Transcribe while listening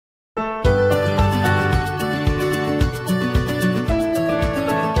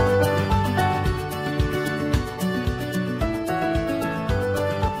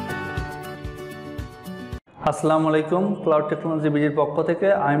আসসালামু আলাইকুম cloud technology বিডির পক্ষ থেকে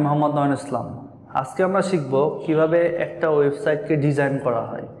আমি মোহাম্মদ নয়ন ইসলাম। আজকে আমরা শিখব কিভাবে একটা ওয়েবসাইটকে ডিজাইন করা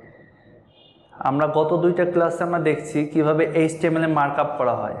হয়। আমরা গত দুইটা ক্লাসে আমরা দেখছি কিভাবে HTML এ মার্কআপ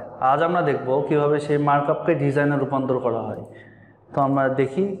করা হয়। আজ আমরা দেখব কিভাবে সেই মার্কআপকে ডিজাইনে রূপান্তর করা হয়। তো আমরা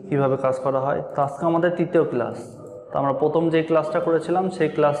দেখি কিভাবে কাজ করা হয়। তো আজকে আমাদের তৃতীয় ক্লাস। তো আমরা প্রথম যে ক্লাসটা করেছিলাম সেই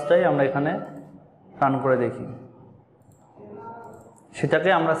ক্লাসটাই আমরা এখানে রান করে দেখি। সেটাকে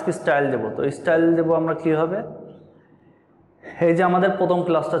আমরা আজকে স্টাইল দেব। তো স্টাইল দেব আমরা কিভাবে, এই যে আমাদের প্রথম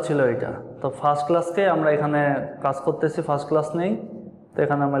ক্লাসটা ছিল এটা। তো ফার্স্ট ক্লাসকে আমরা এখানে কাজ করতেছি, ফার্স্ট ক্লাস নেই, তো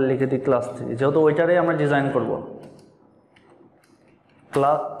এখানে আমরা লিখে দিই ক্লাস 3, যেহেতু ওইটারই আমরা ডিজাইন করব।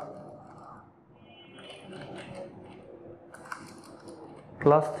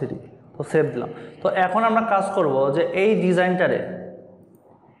 ক্লাস 3, তো সেভ দিলাম। তো এখন আমরা কাজ করব যে এই ডিজাইনটারে,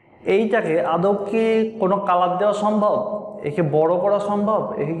 এইটাকে আদৌ কি কোনো কালার দেওয়া সম্ভব, একে বড় করা সম্ভব,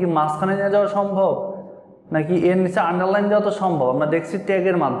 একে কি মাঝখানে নিয়ে যাওয়া সম্ভব, নাকি এর নিচে আন্ডারলাইন দেওয়া তো সম্ভব। আমরা দেখছি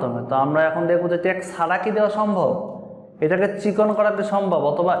ট্যাগের মাধ্যমে। তো আমরা এখন দেখবো যে ট্যাগ ছাড়া কি দেওয়া সম্ভব, এটাকে চিকন করা কি সম্ভব,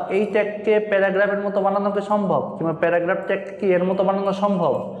 অথবা এই ট্যাগকে প্যারাগ্রাফের মতো বানানো কি সম্ভব, কিংবা প্যারাগ্রাফ ট্যাগ কি এর মতো বানানো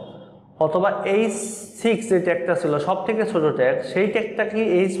সম্ভব, অথবা H6 যে ট্যাগটা ছিল সব থেকে ছোট ট্যাগ, সেই ট্যাগটা কি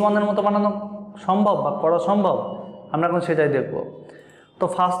H1 এর মতো বানানো সম্ভব বা করা সম্ভব, আমরা এখন সেটাই দেখব। তো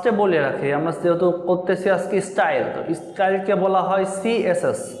ফার্স্টে বলে রাখি, আমরা যেহেতু করতেছি আজকে স্টাইল, তো স্টাইলকে বলা হয়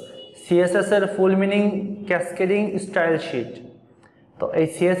CSS। CSS এর full meaning cascading style sheet. তো এই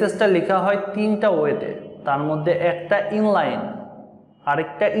CSSটা লেখা হয় তিনটা ওয়েতে, তার মধ্যে একটা ইনলাইন,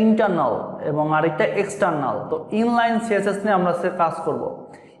 আরেকটা ইন্টারনাল এবং আরেকটা এক্সটার্নাল। তো ইনলাইন CSS নিয়ে আমরা কাজ করব।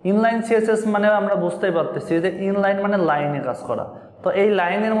 ইনলাইন CSS মানে আমরা বুঝতেই পারতেছি যে ইনলাইন মানে লাইনে কাজ করা। তো এই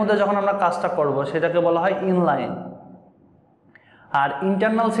লাইনের মধ্যে যখন আমরা কাজটা করব সেটাকে বলা হয় ইনলাইন। আর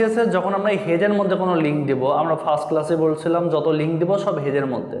ইন্টারনাল CSS যখন আমরা এই হেডের মধ্যে কোনো লিঙ্ক দেব, আমরা ফার্স্ট ক্লাসে বলছিলাম যত লিঙ্ক দেব সব হেডের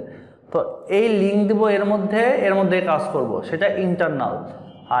মধ্যে, তো এই লিঙ্ক দেব এর মধ্যে কাজ করব, সেটা ইন্টারনাল।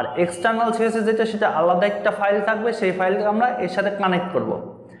 আর এক্সটার্নাল CSS যেটা, সেটা আলাদা একটা ফাইল থাকবে, সেই ফাইলকে আমরা এর সাথে কানেক্ট করব।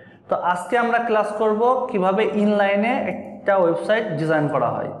 তো আজকে আমরা ক্লাস করব কিভাবে ইনলাইনে একটা ওয়েবসাইট ডিজাইন করা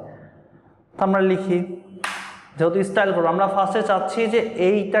হয়। তো আমরা লিখি, যেহেতু স্টাইল করবো, আমরা ফার্স্টে চাচ্ছি যে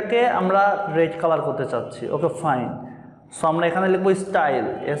এইটাকে আমরা রেড কালার করতে চাচ্ছি। Okay fine. সো আমরা এখানে লিখবো style,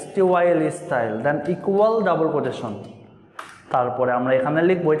 STYL style, than equal double quotation. তারপরে আমরা এখানে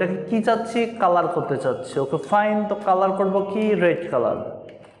লিখবো এটাকে কি চাচ্ছি, কালার করতে চাচ্ছি। Okay fine. তো কালার করব কি, রেড কালার,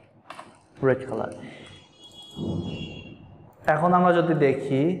 রেড কালার। এখন আমরা যদি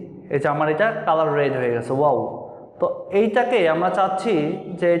দেখি, এই যে আমার এটা কালার রেড হয়ে গেছে, ওয়াও। তো এইটাকে আমরা চাচ্ছি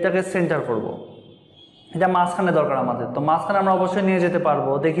যে এটাকে সেন্টার করব। এটা মাঝখানে দরকার আমাদের, তো মাঝখানে আমরা অবশ্যই নিয়ে যেতে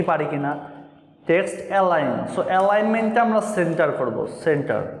পারবো, দেখি পারি কিনা। টেক্সট অ্যালাইন, সো অ্যালাইনমেন্টটা আমরা সেন্টার করব,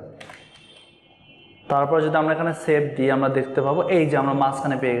 সেন্টার। তারপর যদি আমরা এখানে সেভ দিই, আমরা দেখতে পাবো এই যে আমরা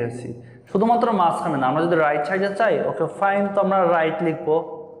মাঝখানে পেয়ে গেছি। শুধুমাত্র মাঝখানে না, আমরা যদি রাইট সাইডে চাই, ওকে ফাইন, তো আমরা রাইট লিখবো,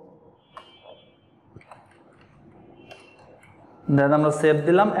 দেন আমরা সেভ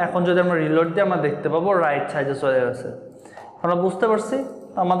দিলাম। এখন যদি আমরা রিলোড দিই, আমরা দেখতে পাবো রাইট সাইডে চলে গেছে। আমরা বুঝতে পারছি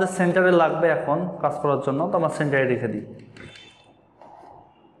আমাদের সেন্টারে লাগবে এখন কাজ করার জন্য, তো আমরা সেন্টারে রেখে দিই।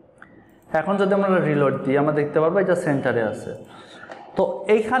 এখন যদি আমরা রিলোড দিই, আমরা দেখতে পারবো এটা সেন্টারে আছে। তো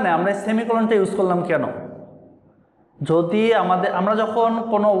এইখানে আমরা সেমিকোলনটা ইউজ করলাম কেন, যদি আমরা যখন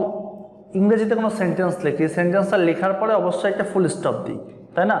কোনো ইংরেজিতে কোনো সেন্টেন্স লিখি, সেন্টেন্সটা লেখার পরে অবশ্যই একটা ফুল স্টপ দিই,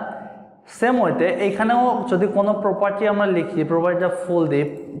 তাই না? সেম ওয়েতে এইখানেও যদি কোনো প্রপার্টি আমরা লিখি, প্রপার্টিটা ফুল দিই,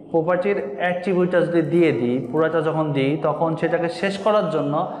 প্রপার্টির অ্যাট্রিবিউটটা যদি দিয়ে দিই, পুরোটা যখন দিই, তখন সেটাকে শেষ করার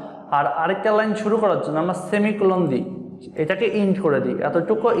জন্য আর আরেকটা লাইন শুরু করার জন্য আমরা সেমিকোলন দিই, এটাকে ইন্ড করে দিই,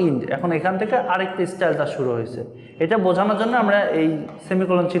 এতটুকু ইন্ড। এখন এখান থেকে আরেকটা স্টাইলটা শুরু হয়েছে, এটা বোঝানোর জন্য আমরা এই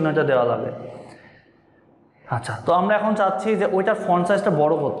সেমিকোলন চিহ্নটা দেওয়া লাগে। আচ্ছা, তো আমরা এখন চাচ্ছি যে ওইটার ফন্ট সাইজটা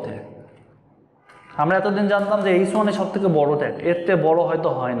বড় করতে। আমরা এতদিন জানতাম যে H1 সব থেকে বড় ট্যাগ, এর থেকে বড় হয়তো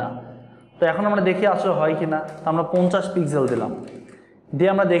হয় না। তো এখন আমরা দেখি আসলে হয় কি না। তো আমরা 50 পিক্সেল দিলাম, দিয়ে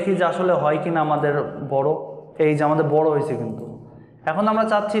আমরা দেখি যে আসলে হয় কি না আমাদের বড়। এই যে আমাদের বড় হয়েছে, কিন্তু এখন আমরা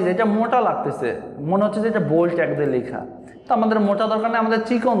চাচ্ছি যে এটা মোটা লাগতেছে, মনে হচ্ছে যে এটা বোল্ড ট্যাগ দিয়ে লেখা। তো আমাদের মোটা দরকার নেই, আমাদের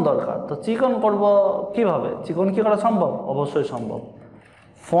চিকন দরকার। তো চিকন করব কিভাবে, চিকন কি করা সম্ভব? অবশ্যই সম্ভব।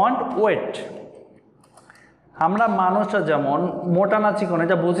 ফন্ট ওয়েট, আমরা মানুষরা যেমন মোটা না চিকন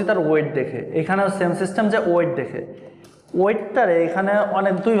এটা বুঝি তার ওয়েট দেখে, এখানেও সেম সিস্টেম, যে ওয়েট দেখে। ওয়েটটারে এখানে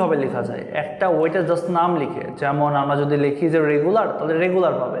অনেক দুইভাবে লেখা যায়। একটা ওয়েটের জাস্ট নাম লিখে, যেমন আমরা যদি লিখি যে রেগুলার, তাহলে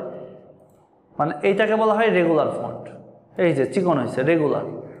রেগুলার পাবে, মানে এইটাকে বলা হয় রেগুলার ফন্ট। এই যে চিকন হয়েছে, রেগুলার।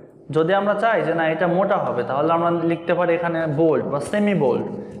 যদি আমরা চাই যে না এটা মোটা হবে, তাহলে আমরা লিখতে পারি এখানে বোল্ড বা সেমি বোল্ড।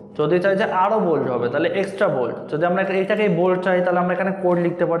 যদি চাই যে আরও বোল্ড হবে, তাহলে এক্সট্রা বোল্ড। যদি আমরা এইটাকেই বোল্ড চাই, তাহলে আমরা এখানে কোড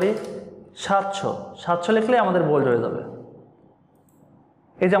লিখতে পারি 700 লিখলে আমাদের বোল্ড হয়ে যাবে।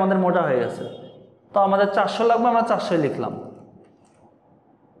 এই যে আমাদের মোটা হয়ে গেছে। তো আমাদের 400 লাগবে, আমরা 400 লিখলাম।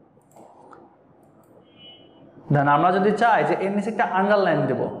 দেন আমরা যদি চাই যে এর নিচে একটা আন্ডারলাইন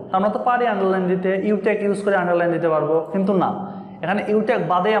দেবো, আমরা তো পারি আন্ডারলাইন দিতে, ইউট্যাগ ইউজ করে আন্ডারলাইন দিতে পারবো, কিন্তু না, এখানে ইউট্যাগ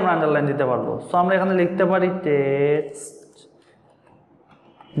বাদেই আমরা আন্ডারলাইন দিতে পারবো। সো আমরা এখানে লিখতে পারি text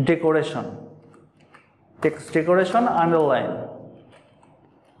decoration underline.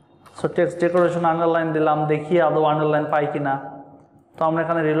 So text decoration underline দিলাম, দেখি আদৌ আন্ডারলাইন পাই কিনা। তো আমরা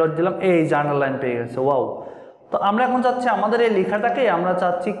এখানে রিলোড দিলাম, এই যে আন্ডারলাইন পেয়ে গেছে, ওয়াও। তো আমরা এখন চাচ্ছি আমাদের এই লেখাটাকে আমরা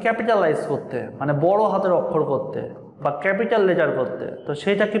চাচ্ছি ক্যাপিটালাইজ করতে, মানে বড় হাতের অক্ষর করতে বা ক্যাপিটাল লেটার করতে। তো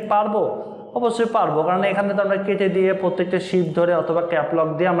সেইটা কি পারবো? অবশ্যই পারবো, কারণ এখানে তো আমরা কেটে দিয়ে প্রত্যেকটা শিফট ধরে অথবা ক্যাপলক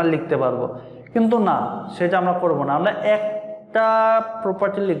দিয়ে আমরা লিখতে পারবো। কিন্তু না, সেটা আমরা করবো না। আমরা একটা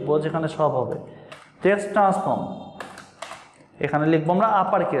প্রপার্টি লিখবো যেখানে সব হবে, টেক্সট ট্রান্সফর্ম। এখানে লিখবো আমরা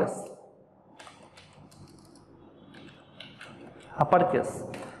upper case,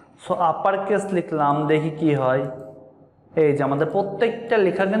 so upper case লিখলাম, দেখি কি হয়। এই যে আমাদের প্রত্যেকটা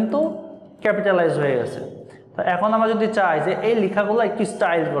লেখা কিন্তু ক্যাপিটালাইজ হয়ে গেছে। তো এখন আমরা যদি চাই যে এই লেখাগুলো একটু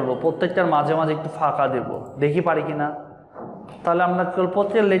স্টাইল করবো, প্রত্যেকটার মাঝে মাঝে একটু ফাঁকা দেব, দেখি পারি কিনা। তাহলে আমরা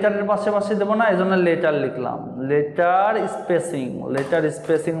প্রত্যেক লেটারের পাশে দেবো না, এই জন্য লেটার লিখলাম, লেটার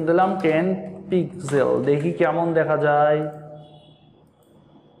স্পেসিং দিলাম 10 পিক্সেল, দেখি কেমন দেখা যায়।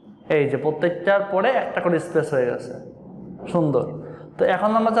 এই যে প্রত্যেকটার পরে একটা করে স্পেস হয়ে গেছে, সুন্দর। তো এখন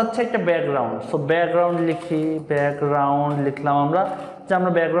আমরা চাচ্ছি একটা ব্যাকগ্রাউন্ড, সো ব্যাকগ্রাউন্ড লিখলাম আমরা, যে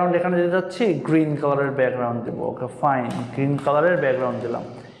আমরা ব্যাকগ্রাউন্ড এখানে দিতে যাচ্ছি গ্রিন কালারের ব্যাকগ্রাউন্ড দেবো। ওকে ফাইন, গ্রিন কালারের ব্যাকগ্রাউন্ড দিলাম।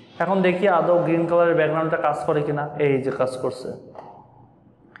 এখন দেখি আদৌ গ্রিন কালারের ব্যাকগ্রাউন্ডটা কাজ করে কিনা। এই যে কাজ করছে।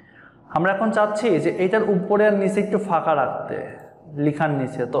 আমরা এখন চাচ্ছি যে এটার উপরে আর নিচে একটু ফাঁকা রাখতে, লেখার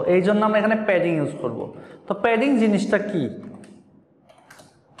নিচে। তো এই জন্য আমরা এখানে প্যাডিং ইউজ করব। তো প্যাডিং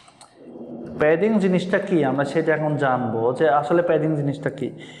জিনিসটা কি আমরা সেটা এখন জানবো, যে আসলে প্যাডিং জিনিসটা কি।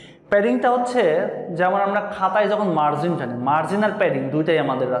 প্যাডিংটা হচ্ছে, যেমন আমরা খাতায় যখন মার্জিন টানি, মার্জিন আর প্যাডিং দুইটাই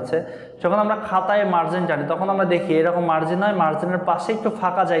আমাদের আছে। যখন আমরা খাতায় মার্জিন টানি তখন আমরা দেখি এরকম মার্জিন হয়, মার্জিনের পাশে একটু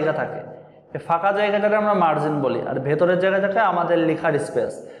ফাঁকা জায়গা থাকে, এই ফাঁকা জায়গাটাকে আমরা মার্জিন বলি, আর ভেতরের জায়গাটাকে আমাদের লেখার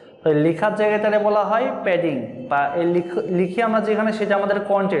স্পেস। তো এই লেখার জায়গাটাকে বলা হয় প্যাডিং, বা এই লিখি আমরা যেখানে সেটা আমাদের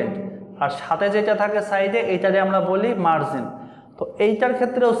কন্টেন্ট, আর সাথে যেটা থাকে সাইডে এইটারে আমরা বলি মার্জিন। তো এইটার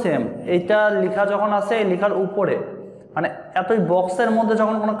ক্ষেত্রেও সেম, এইটা লেখা যখন আছে এই লেখার উপরে, মানে এতই বক্সের মধ্যে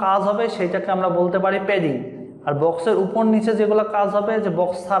যখন কোনো কাজ হবে সেইটাকে আমরা বলতে পারি প্যাডিং, আর বক্সের উপর নিচে যেগুলো কাজ হবে, যে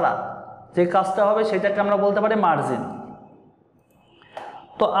বক্স ছাড়া যে কাজটা হবে সেটাকে আমরা বলতে পারি মার্জিন।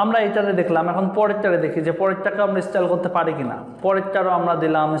 তো আমরা এইটারে দেখলাম, এখন পরেরটারে দেখি যে পরেরটাকে আমরা স্টাইল করতে পারি কিনা। পরেরটারও আমরা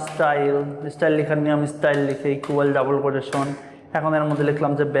দিলাম স্টাইল লেখার নিয়ম, স্টাইল লিখে ইকুয়াল ডাবল কোটেশন। এখন এর মধ্যে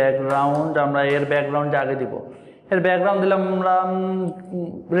লিখলাম যে ব্যাকগ্রাউন্ড, আমরা এর ব্যাকগ্রাউন্ডে আগে দিব, এর ব্যাকগ্রাউন্ড দিলাম আমরা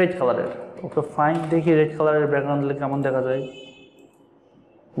রেড কালারের। ওকে ফাইন, দেখি রেড কালারের ব্যাকগ্রাউন্ড দিলে কেমন দেখা যায়।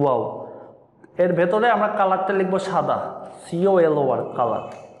 ওয়াও। এর ভেতরে আমরা কালারটা লিখবো সাদা, COLOR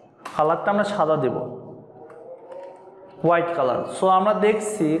কালারটা আমরা সাদা দেব, হোয়াইট কালার। সো আমরা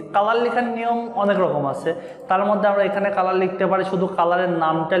দেখছি কালার লেখার নিয়ম অনেক রকম আছে, তার মধ্যে আমরা এখানে কালার লিখতে পারি, শুধু কালারের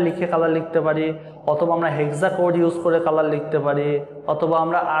নামটা লিখে কালার লিখতে পারি, অথবা আমরা হেক্সা কোড ইউজ করে কালার লিখতে পারি, অথবা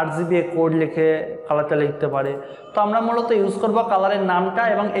আমরা RGB কোড লিখে কালারটা লিখতে পারি। তো আমরা মূলত ইউজ করব কালারের নামটা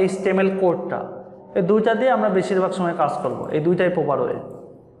এবং HTML কোডটা, এই দুইটা দিয়ে আমরা বেশিরভাগ সময় কাজ করব, এই দুইটাই প্রপার ওয়ে।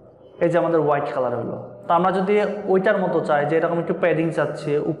 এই যে আমাদের হোয়াইট কালার হলো। তো আমরা যদি ওইটার মতো চাই যে এরকম একটু প্যাডিং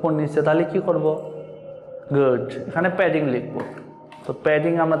চাচ্ছি উপর নিচে, তাহলে কি করব? গুড, এখানে প্যাডিং লিখব। তো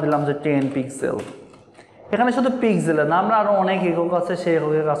প্যাডিং আমরা দিলাম যে 10 পিক্সেল। এখানে শুধু পিক্সেলের না, আমরা আরও অনেক একক আছে সেই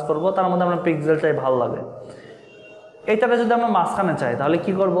এককে কাজ করব, তার মধ্যে আমরা পিক্সেলটাই ভালো লাগে। এইটাকে যদি আমরা মাঝখানে চাই তাহলে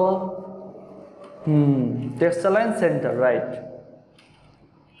কি করব? Text align centre, right,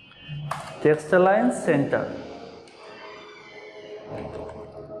 text align centre.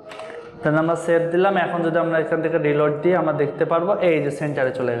 দেন আমরা সেভ দিলাম। এখন যদি আমরা এখান থেকে রিলোড দিই আমরা দেখতে পারবো এই যে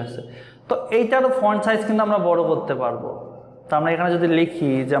সেন্টারে চলে গেছে। তো এইটারও ফন্ট সাইজ কিন্তু আমরা বড় করতে পারবো। তো আমরা এখানে যদি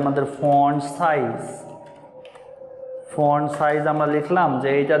লিখি যে আমাদের ফন্ট সাইজ আমরা লিখলাম যে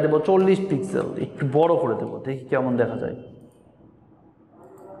এইটা দেবো 40 পিক্সেল, একটু বড় করে দেবো, দেখি কেমন দেখা যায়।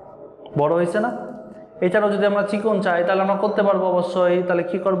 বড় হয়েছে না? এটারও যদি আমরা চিকন চাই তাহলে আমরা করতে পারবো অবশ্যই। তাহলে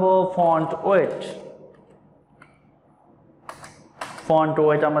কি করব? ফন্ট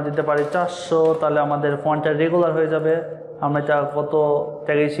ওয়েট আমরা দিতে পারি 400, তাহলে আমাদের ফন্টটা রেগুলার হয়ে যাবে। আমরা এটা কত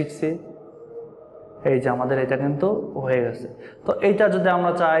জায়গায় শিখছি, এই যে আমাদের এটা কিন্তু হয়ে গেছে। তো এইটা যদি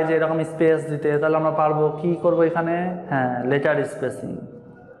আমরা চাই যে এরকম স্পেস দিতে, তাহলে আমরা পারবো কি করব এখানে? হ্যাঁ, লেটার স্পেসিং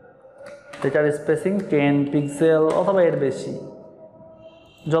 10 পিক্সেল অথবা এর বেশি,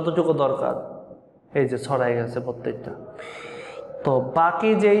 যতটুকু দরকার। এই যে ছড়াই গেছে প্রত্যেকটা। তো বাকি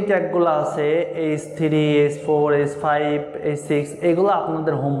যেই ট্যাগগুলো আছে H3, H4, H5, H6, এগুলো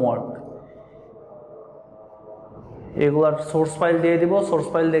আপনাদের হোমওয়ার্ক। এগুলার সোর্স ফাইল দিয়ে দিব, সোর্স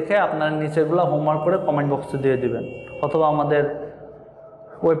ফাইল দেখে আপনারা নিচেগুলো হোমওয়ার্ক করে কমেন্ট বক্সে দিয়ে দিবেন, অথবা আমাদের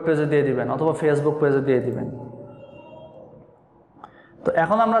ওয়েব পেজে দিয়ে দিবেন, অথবা ফেসবুক পেজে দিয়ে দিবেন। তো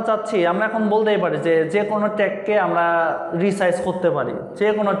এখন আমরা চাচ্ছি, আমরা এখন বলতেই পারি যে কোনো ট্যাগকে আমরা রিসাইজ করতে পারি, যে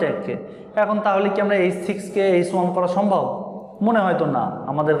কোনো ট্যাগকে। এখন তাহলে কি আমরা H6কে H1 করা সম্ভব? মনে হয়তো না,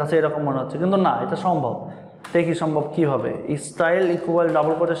 আমাদের কাছে এরকম মনে হচ্ছে, কিন্তু না, এটা সম্ভব। দেখি সম্ভব কীভাবে। স্টাইল ইকুয়াল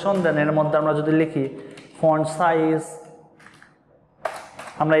ডাবল কোটেশন, দেন এর মধ্যে আমরা যদি লিখি ফন্ট সাইজ,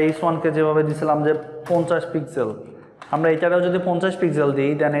 আমরা H1কে যেভাবে দিয়েছিলাম যে 50 পিক্সেল, আমরা এটারও যদি 50 পিক্সেল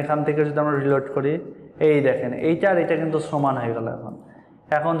দিই, দেন এখান থেকে যদি আমরা রিলোড করি, এই দেখেন এইটার এটা কিন্তু সমান হয়ে গেল।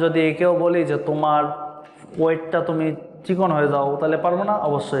 এখন যদি একেও বলি যে তোমার ওয়েটটা তুমি চিকন হয়ে যাও, তাহলে পারবো না?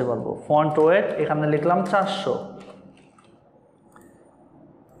 অবশ্যই পারবো। ফন্ট ওয়েট এখানে লিখলাম 400,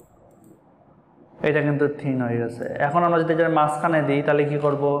 এটা কিন্তু থিন হয়ে গেছে। এখন আমরা যদি এটার মাঝখানে দিই, তাহলে কি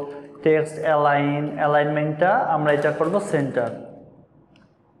করব? টেক্সট অ্যালাইনমেন্টটা আমরা এটা করব সেন্টার।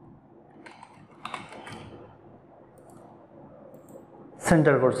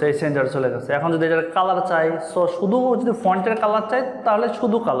 সেন্টার করছে, এই সেন্টার চলে গেছে। এখন যদি এটার কালার চাই, সো শুধু যদি ফন্টের কালার চাই তাহলে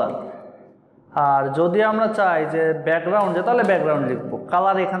শুধু কালার, আর যদি আমরা চাই যে ব্যাকগ্রাউন্ডে, তাহলে ব্যাকগ্রাউন্ড লিখবো।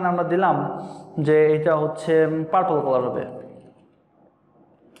 কালার এখানে আমরা দিলাম যে এটা হচ্ছে পার্পল কালার হবে,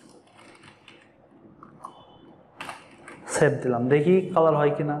 সেভ দিলাম, দেখি কালার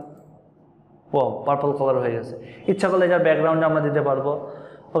হয় কিনা। ও, পার্পল কালার হয়ে গেছে। ইচ্ছা করলে এটার ব্যাকগ্রাউন্ডে আমরা দিতে পারবো।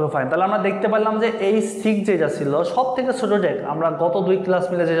 ওকে ফাইন, তাহলে আমরা দেখতে পারলাম যে H6 যেটা ছিল সব থেকে ছোটো ট্যাগ, আমরা গত 2 ক্লাস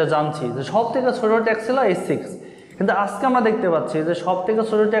মিলে যেটা জানছি যে সব থেকে ছোটো ট্যাগ ছিল H6, কিন্তু আজকে আমরা দেখতে পাচ্ছি যে সব থেকে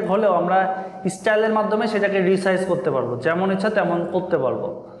ছোটো ট্যাগ হলেও আমরা স্টাইলের মাধ্যমে সেটাকে রিসাইজ করতে পারবো, যেমন ইচ্ছা তেমন করতে পারবো।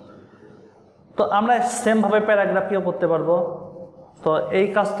 তো আমরা সেমভাবে প্যারাগ্রাফিও করতে পারবো। তো এই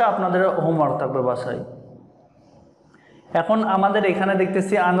কাজটা আপনাদের হোমওয়ার্ক থাকবে বাসায়। এখন আমাদের এখানে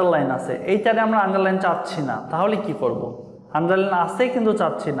দেখতেছি আন্ডারলাইন আছে, এইটারে আমরা আন্ডারলাইন চাচ্ছি না, তাহলে কি করব? আন্ডারলাইন আছে কিন্তু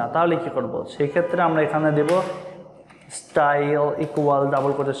চাচ্ছি না, তাহলে কি করব? সেই ক্ষেত্রে আমরা এখানে দেব স্টাইল ইকুয়াল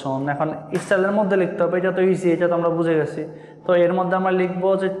ডাবল কোটেশন। এখন স্টাইলের মধ্যে লিখতে হবে, এটা তো ইজি, এটা তো আমরা বুঝে গেছি। তো এর মধ্যে আমরা লিখবো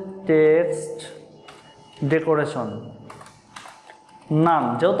যে টেক্সট ডেকোরেশন নান,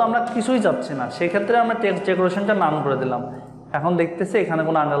 যেহেতু আমরা কিছুই চাচ্ছি না সেই ক্ষেত্রে আমরা টেক্সট ডেকোরেশনটা নান করে দিলাম। এখন দেখতেছি এখানে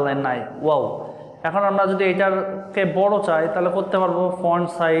কোনো আন্ডারলাইন নাই। ওয়াও, এখন আমরা যদি এটাকে বড় চাই তাহলে করতে পারবো। ফন্ট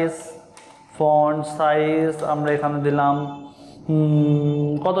সাইজ আমরা এখানে দিলাম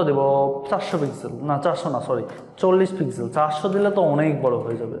কত দেব? 400 পিক্সেল, না 400 না, সরি 40 পিক্সেল। 400 দিলে তো অনেক বড়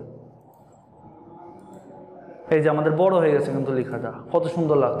হয়ে যাবে। এই যে আমাদের বড় হয়ে গেছে, কিন্তু লেখাটা কত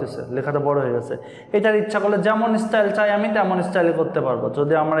সুন্দর লাগতেছে, লেখাটা বড় হয়ে গেছে। এটার ইচ্ছা করলে যেমন স্টাইল চাই আমি তেমন স্টাইলে করতে পারবো।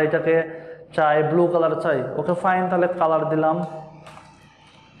 যদি আমরা এটাকে চাই ব্লু কালার চাই, ওকে ফাইন, তাহলে কালার দিলাম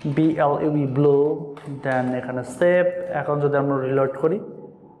BLUE ব্লু, দেন এখানে সেভ। এখন যদি আমরা রিলোড করি,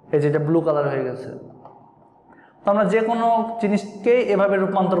 এই যেটা ব্লু কালার হয়ে গেছে। তো আমরা যে কোনো জিনিসকে এভাবে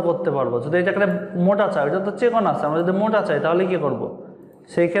রূপান্তর করতে পারবো। যদি এটাকে মোটা চাই, এটা তো চিকন আছে, আমরা যদি মোটা চাই তাহলে কি করব?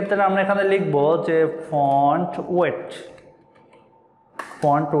 সেই ক্ষেত্রে আমরা এখানে লিখব যে ফন্ট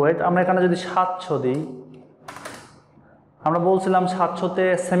ওয়েট আমরা এখানে যদি 700 দিই, আমরা বলছিলাম 700-তে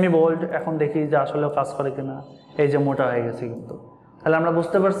সেমি বোল্ড, এখন দেখি যে আসলে কাজ করে কিনা। এই যে মোটা হয়ে গেছে কিন্তু, তাহলে আমরা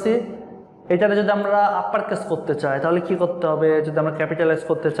বুঝতে পারছি এটারে যদি আমরা আপার কেস করতে চাই তাহলে কি করতে হবে। যদি আমরা ক্যাপিটালাইজ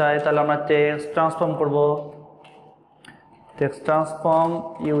করতে চাই তাহলে আমরা টেক্সট ট্রান্সফর্ম করব। Text transform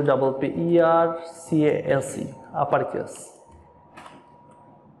UPPERCALC upper case,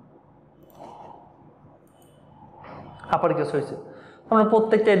 upper case হয়েছে। আমরা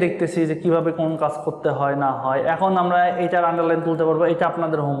প্রত্যেকটাই দেখতেছি যে কিভাবে কোন কাজ করতে হয় না হয়। এখন আমরা এটার আন্ডারলাইন তুলতে পারবো, এটা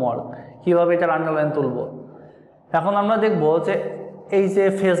আপনাদের হোমওয়ার্ক, কিভাবে এটার আন্ডারলাইন তুলবো। এখন আমরা দেখবো যে এই যে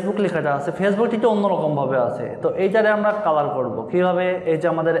ফেসবুক লেখাটা আছে, ফেসবুকটি একটু অন্যরকমভাবে আছে। তো এইটারে আমরা কালার করব কিভাবে? এই যে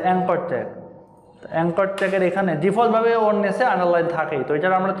আমাদের অ্যাঙ্কর ট্যাগের এখানে ডিফল্টভাবে ওর নিচে আন্ডারলাইন থাকেই, তো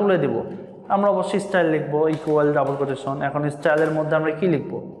এটার আমরা তুলে দিব। আমরা অবশ্যই স্টাইল লিখবো ইকুয়াল ডাবল কোটেশন। এখন স্টাইলের মধ্যে আমরা কি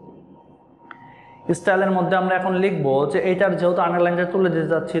লিখবো? স্টাইলের মধ্যে আমরা এখন লিখবো যে এইটার যেহেতু আন্ডারলাইনটা তুলে দিতে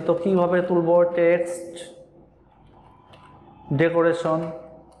যাচ্ছি, তো কিভাবে তুলবো? টেক্সট ডেকোরেশন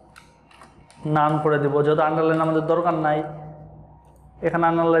নাম করে দিব, যেহেতু আন্ডারলাইন আমাদের দরকার নাই। এখানে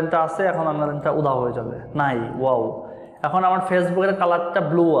আন্ডারলাইনটা আছে, এখন আন্ডারলাইনটা উধাও হয়ে যাবে, নাই। ওয়াও, এখন আমার ফেসবুকের কালারটা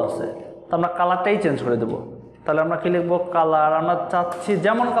ব্লু আছে, তো আমরা কালারটাই চেঞ্জ করে দেবো। তাহলে আমরা কি লিখবো? কালার আমরা চাচ্ছি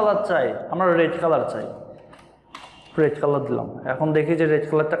যেমন কালার চাই, আমরা রেড কালার চাই, রেড কালার দিলাম। এখন দেখি যে রেড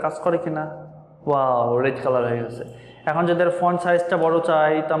কালারটা কাজ করে কিনা। ওয়াও, রেড কালার হয়ে গেছে। এখন যদি ফন্ট সাইজটা বড়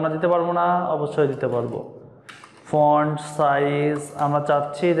চাই তো আমরা দিতে পারবো না? অবশ্যই দিতে পারবো। ফন্ট সাইজ আমরা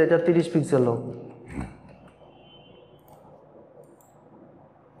চাচ্ছি যে এটা 30 পিক্সেল হোক,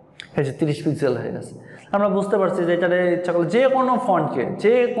 এই যে 30 পিক্সেল হয়ে গেছে। আমরা বুঝতে পারছি যে এটারে ইচ্ছা করলে যে কোনো ফন্টকে,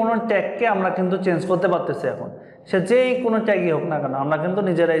 যে কোনো ট্যাগকে আমরা কিন্তু চেঞ্জ করতে পারতেছি। এখন সে যেই কোনো ট্যাগই হোক না কেন আমরা কিন্তু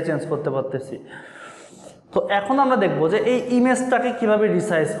নিজেরাই চেঞ্জ করতে পারতেছি। তো এখন আমরা দেখব যে এই ইমেজটাকে কিভাবে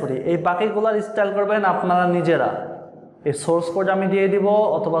রিসাইজ করি। এই বাকিগুলার স্টাইল করবেন আপনারা নিজেরা। এই সোর্স কোড আমি দিয়ে দিব,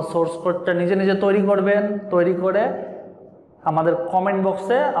 অথবা সোর্স কোডটা নিজে নিজে তৈরি করবেন, তৈরি করে আমাদের কমেন্ট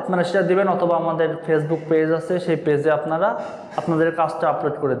বক্সে আপনারা সেটা দিবেন, অথবা আমাদের ফেসবুক পেজ আছে সেই পেজে আপনারা আপনাদের কাজটা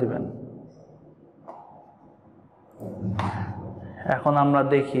আপলোড করে দিবেন। এখন আমরা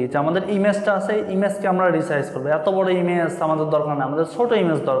দেখি যে আমাদের ইমেজটা আছে, ইমেজকে আমরা রিসাইজ করবো। এত বড় ইমেজ আমাদের দরকার নেই, আমাদের ছোট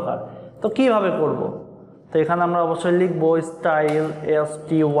ইমেজ দরকার। তো কিভাবে করব? তো এখানে আমরা অবশ্যই লিখবো style,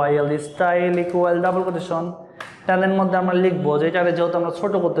 STYL, style equal double quotation, ট্যালের মধ্যে আমরা লিখবো যে এটাকে যেহেতু আমরা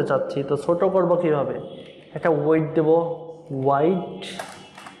ছোট করতে চাচ্ছি, তো ছোট করব কিভাবে? একটা ওয়েট দেব, ওয়াইট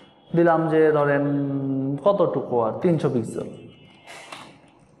দিলাম যে ধরেন কতটুকু, আর 300 পিক্সেল।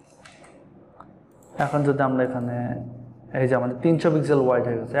 এখন যদি আমরা এখানে এই যে আমাদের 300 পিক্সেল ওয়াইড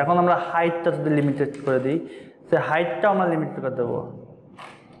হয়ে গেছে। এখন আমরা হাইটটা যদি লিমিটেড করে দিই, সে হাইটটা আমরা লিমিট করে দেবো,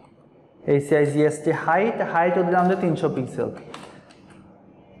 HIGST হাইটও দিলাম যে 300 পিক্সেল,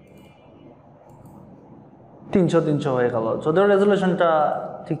 300 হয়ে গেল, যদিও রেজুলেশনটা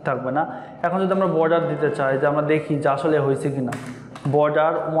ঠিক থাকবে না। এখন যদি আমরা বর্ডার দিতে চাই, যে আমরা দেখি যে আসলে হয়েছে কিনা,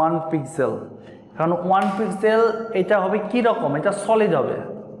 বর্ডার 1 পিক্সেল। কারণ 1 পিক্সেল এটা হবে কি রকম, এটা সলিড হবে,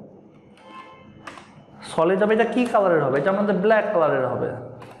 সলিড হবে। এটা কি কালারের হবে? এটা আমাদের ব্ল্যাক কালারের হবে।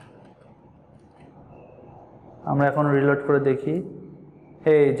 আমরা এখন রিলোড করে দেখি,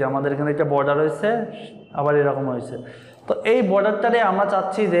 এই যে আমাদের এখানে একটা বর্ডার হয়েছে, আবার এরকম হয়েছে। তো এই বর্ডারটারে আমরা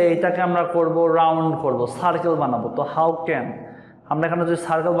চাচ্ছি যে এইটাকে আমরা করব রাউন্ড করব, সার্কেল বানাবো। তো হাউ ক্যান, আমরা এখানে যদি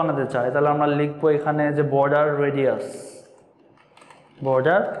সার্কেল বানাতে চাই তাহলে আমরা লিখবো এখানে যে border radius,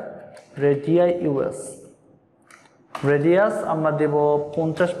 border radii US, radius আমরা দেব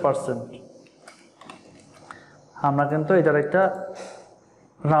 50%। আমরা কিন্তু এটার একটা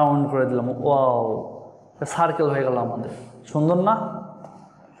রাউন্ড করে দিলাম, ওয়াও, সার্কেল হয়ে গেল আমাদের। সুন্দর না?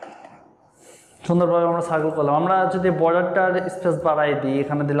 সুন্দরভাবে আমরা সার্কেল করলাম। আমরা যদি বর্ডারটার স্পেস বাড়াই দিই,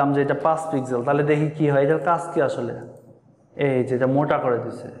 এখানে দিলাম যে এটা 5 পিক্সেল, তাহলে দেখি কি হয়। এটার কাজ কি আসলে? এই যে এটা মোটা করে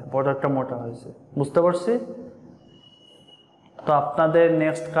দিছে, বর্ডারটা মোটা হয়েছে, বুঝতে পারছি। তো আপনাদের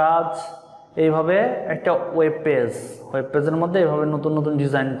নেক্সট কাজ এইভাবে একটা ওয়েব পেজের মধ্যে এইভাবে নতুন নতুন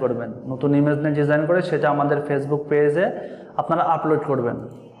ডিজাইন করবেন, নতুন ইমেজ নিয়ে ডিজাইন করে সেটা আমাদের ফেসবুক পেজে আপনারা আপলোড করবেন।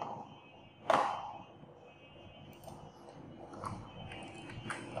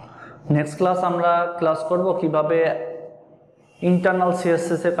 নেক্সট ক্লাস আমরা ক্লাস করব কিভাবে ইন্টারনাল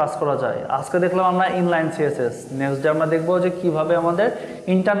সিএসএস এ কাজ করা যায়। আজকে দেখলাম আমরা ইনলাইন সিএসএস, নেক্সট ডে আমরা দেখব যে কিভাবে আমাদের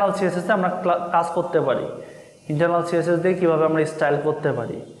ইন্টারনাল সিএসএস এ আমরা কাজ করতে পারি, ইন্টারনাল সিএসএস দিয়ে কিভাবে আমরা স্টাইল করতে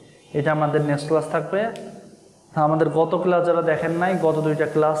পারি। এটা আমাদের নেক্সট ক্লাস থাকবে। আমাদের গত ক্লাস যারা দেখেন নাই, গত 2টা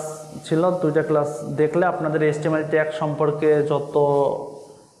ক্লাস ছিল, 2টা ক্লাস দেখলে আপনাদের HTML ট্যাগ সম্পর্কে যত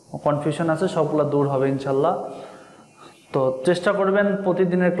কনফিউশন আছে সবগুলো দূর হবে ইনশাল্লাহ। তো চেষ্টা করবেন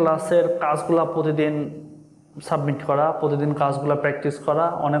প্রতিদিনের ক্লাসের কাজগুলা প্রতিদিন সাবমিট করা, প্রতিদিন কাজগুলো প্র্যাকটিস করা,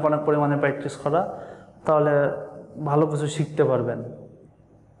 অনেক পরিমাণে প্র্যাকটিস করা, তাহলে ভালো কিছু শিখতে পারবেন।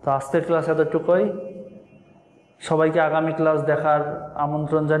 তো আজকের ক্লাস এতটুকুই। সবাইকে আগামী ক্লাস দেখার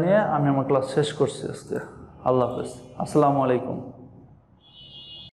আমন্ত্রণ জানিয়ে আমি আমার ক্লাস শেষ করছি আজকে। আল্লাহ হাফেজ, আসসালামু আলাইকুম।